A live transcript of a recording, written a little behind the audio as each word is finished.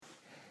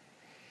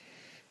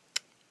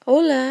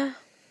Hola,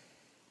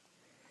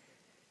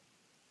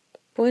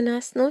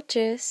 buenas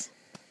noches.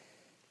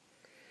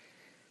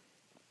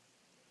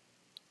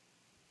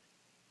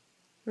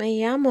 Me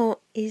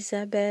llamo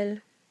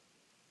Isabel.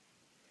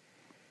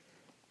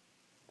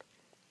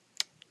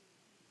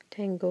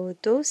 Tengo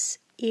 2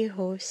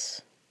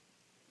 hijos.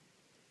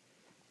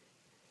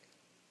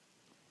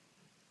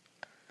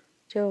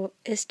 Yo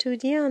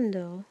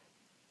estudiando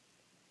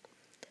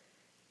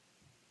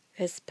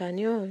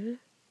español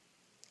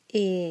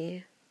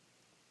y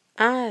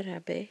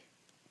árabe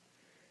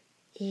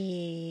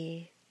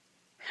y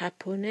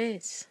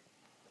japonés.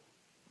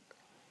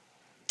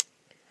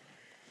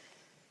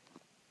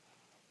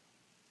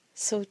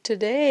 So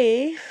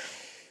today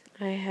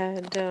I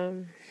had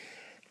a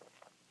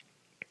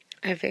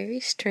very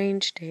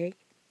strange day,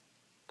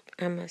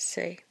 I must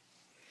say.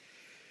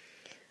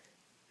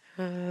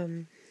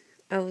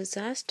 I was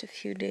asked a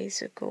few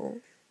days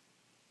ago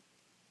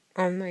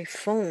on my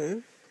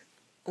phone,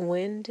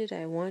 when did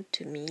I want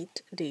to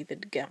meet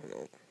David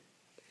Garneau?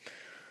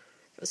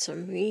 For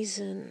some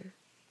reason,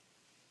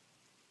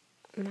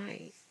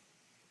 my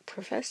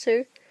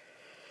professor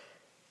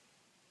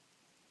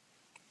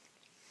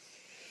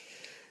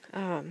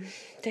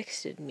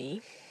texted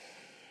me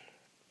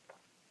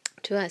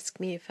to ask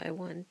me if I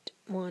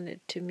wanted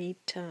to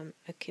meet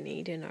a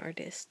Canadian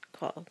artist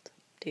called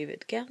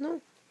David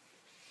Garneau.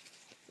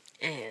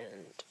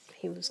 And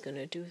he was going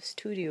to do a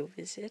studio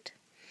visit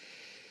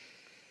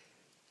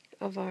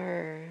of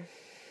our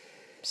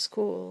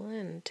school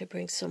and to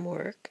bring some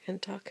work and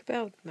talk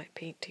about my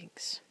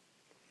paintings.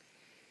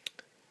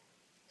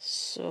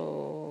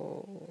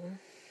 So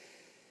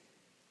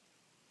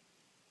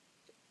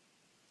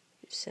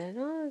he said,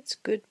 oh, it's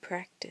good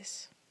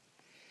practice.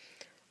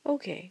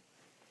 Okay.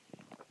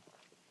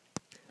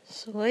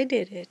 So I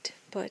did it,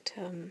 but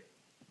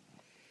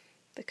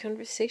the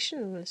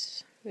conversation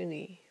was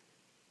really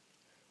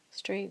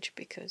strange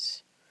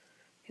because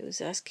he was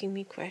asking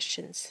me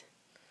questions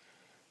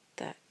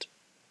that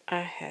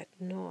I had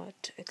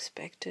not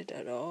expected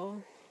at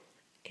all,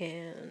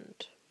 and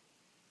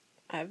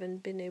I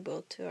haven't been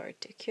able to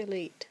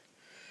articulate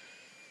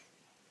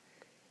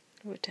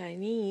what I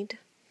need,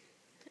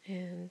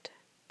 and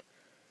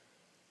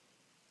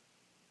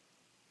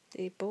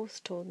they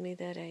both told me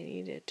that I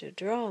needed to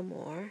draw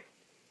more,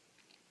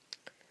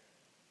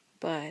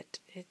 but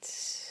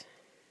it's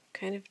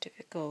kind of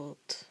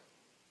difficult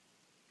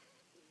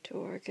to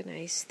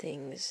organize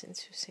things in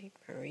Sault Ste.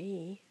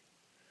 Marie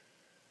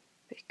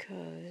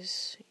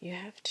because you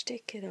have to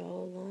take it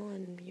all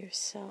on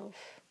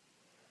yourself.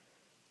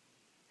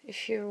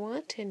 If you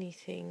want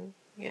anything,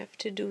 you have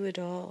to do it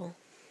all.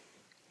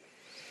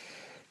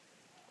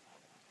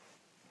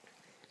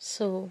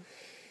 So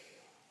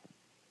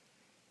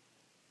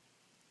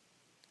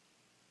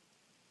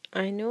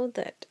I know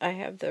that I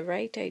have the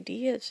right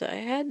ideas. I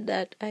had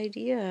that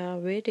idea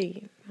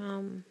already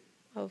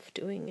of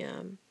doing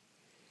an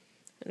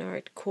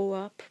art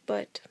co-op,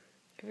 but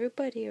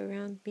everybody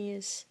around me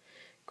is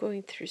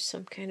going through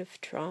some kind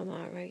of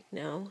trauma right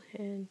now,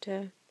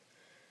 and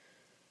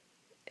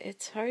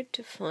it's hard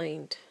to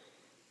find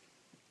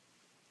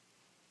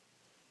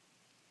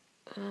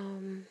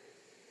I'm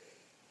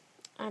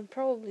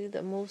probably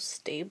the most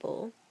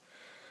stable,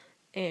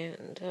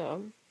 and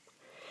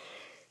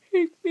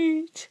it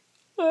means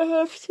I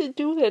have to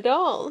do it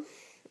all,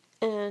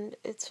 and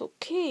it's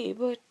okay,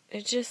 but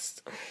it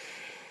just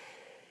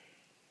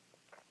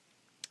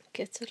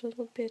gets a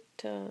little bit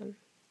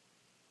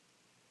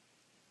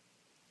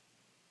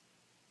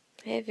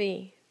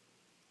heavy,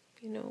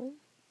 you know.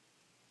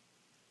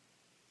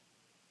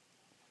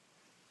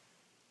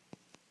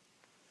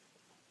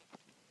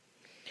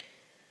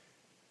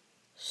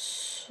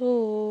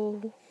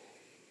 So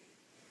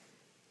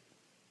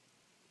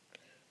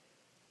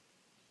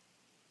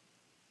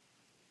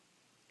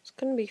it's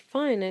gonna be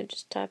fine. I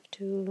just have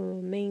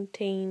to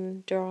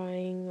maintain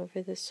drawing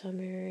over the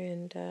summer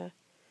and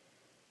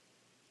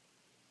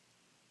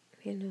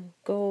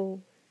go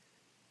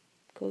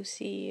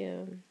see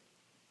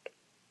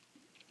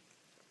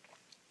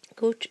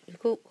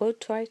go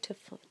try to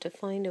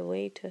find a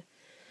way to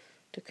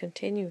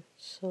continue.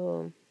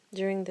 So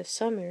during the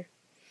summer,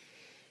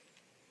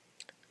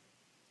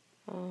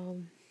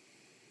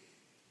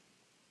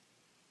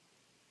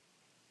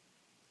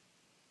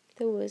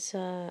 there was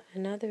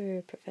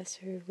another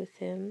professor with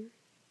him,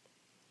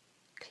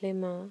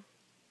 Clement.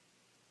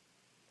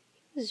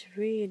 He was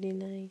really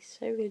nice.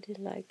 I really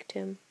liked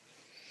him.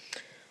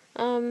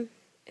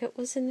 It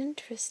was an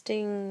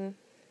interesting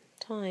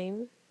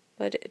time,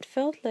 but it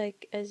felt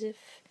like as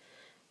if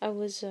I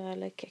was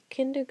like a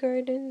kid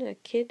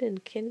in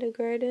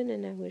kindergarten,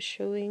 and I was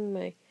showing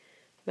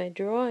my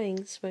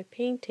drawings, my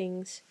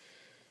paintings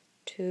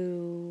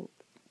to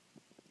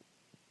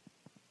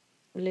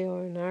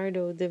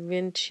Leonardo da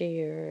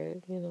Vinci,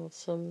 or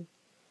some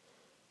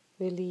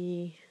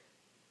really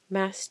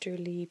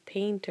masterly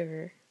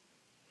painter,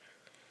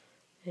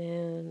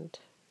 and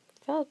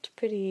felt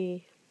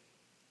pretty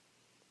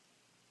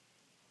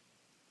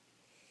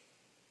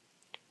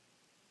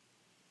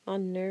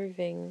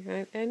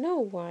unnerving. I know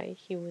why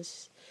he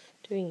was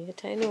doing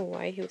it. I know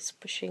why he was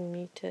pushing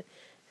me to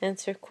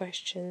answer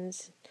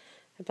questions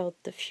about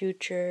the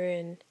future,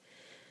 and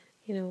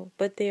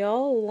but they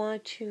all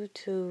want you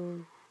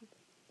to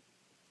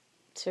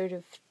sort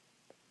of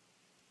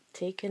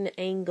take an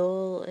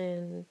angle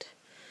and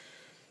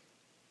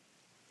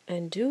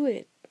do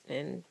it,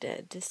 and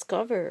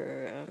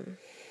discover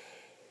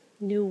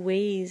new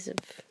ways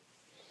of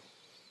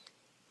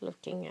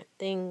looking at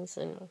things.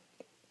 And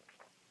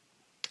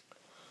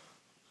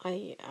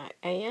I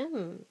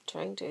am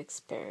trying to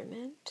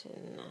experiment,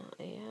 and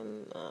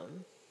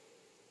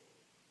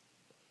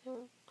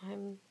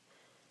I'm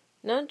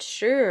not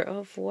sure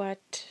of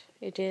what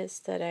it is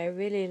that I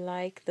really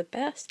like the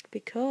best,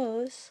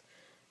 because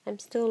I'm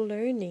still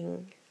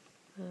learning.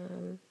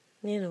 I'm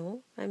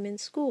in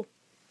school.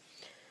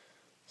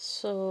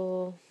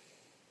 So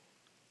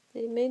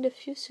they made a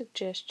few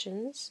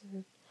suggestions,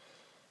 and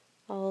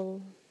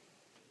I'll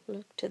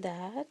look to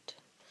that.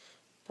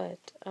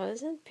 But I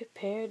wasn't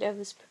prepared. I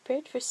was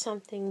prepared for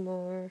something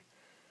more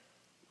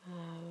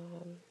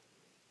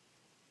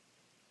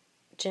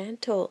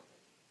gentle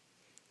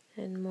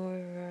and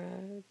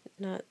more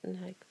not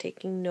like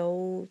taking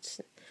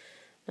notes,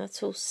 not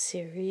so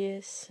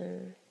serious.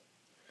 And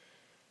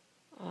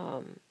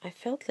I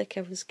felt like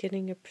I was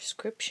getting a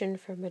prescription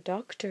from a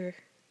doctor,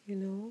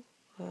 and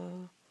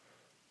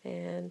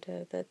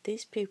that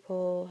these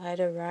people had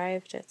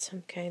arrived at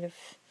some kind of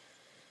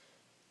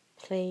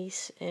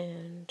place,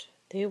 and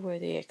they were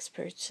the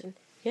experts. And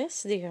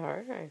yes, they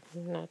are.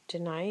 I'm not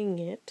denying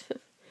it.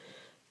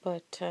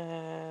 But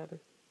I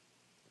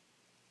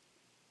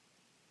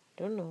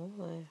don't know.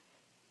 I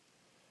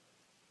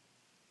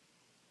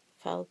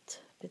felt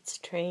a bit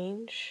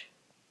strange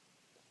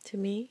to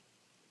me.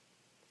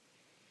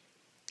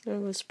 It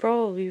was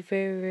probably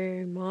very,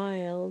 very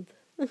mild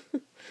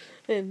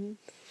and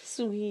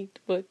sweet,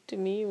 but to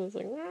me it was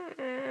like,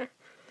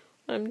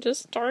 I'm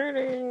just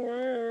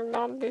starting,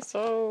 not be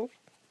so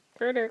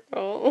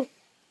critical.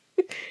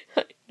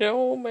 I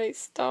know my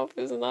stuff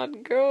is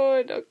not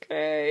good,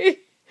 okay?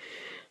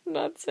 I'm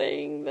not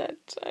saying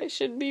that I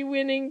should be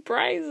winning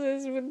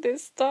prizes with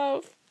this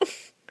stuff.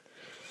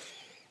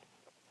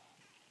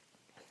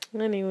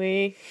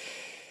 Anyway,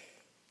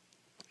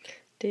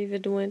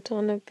 David went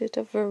on a bit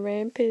of a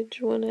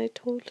rampage when I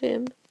told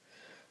him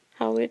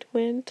how it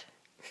went.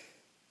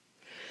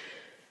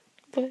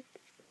 But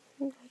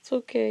that's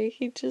okay.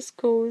 He just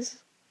goes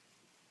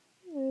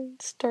and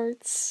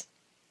starts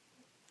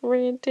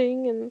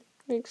ranting and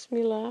makes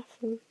me laugh,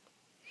 and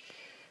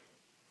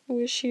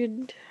wish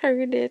you'd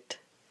heard it.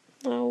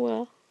 Oh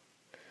well.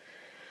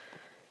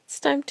 It's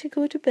time to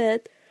go to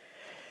bed.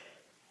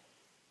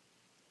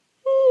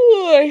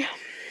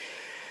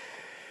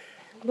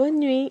 Bonne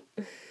nuit.